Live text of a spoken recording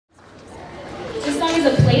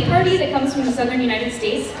is a play party that comes from the southern United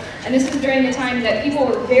States, and this was during the time that people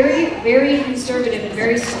were very, very conservative and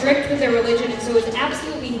very strict with their religion, and so it was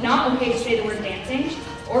absolutely not okay to say the word dancing,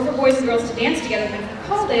 or for boys and girls to dance together, but if you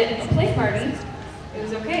called it a play party, it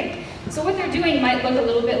was okay. So what they're doing might look a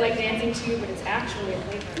little bit like dancing to you, but it's actually a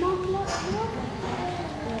play party.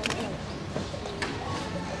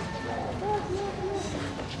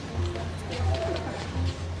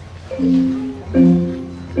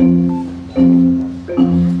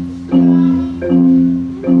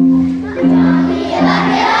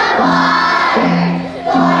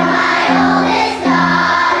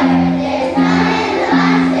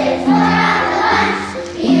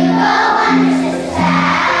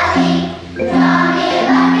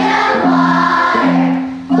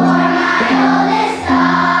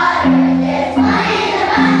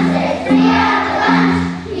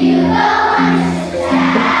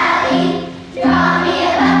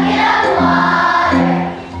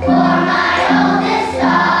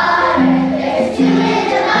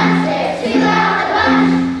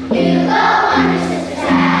 You go under Sister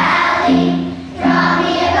Sally.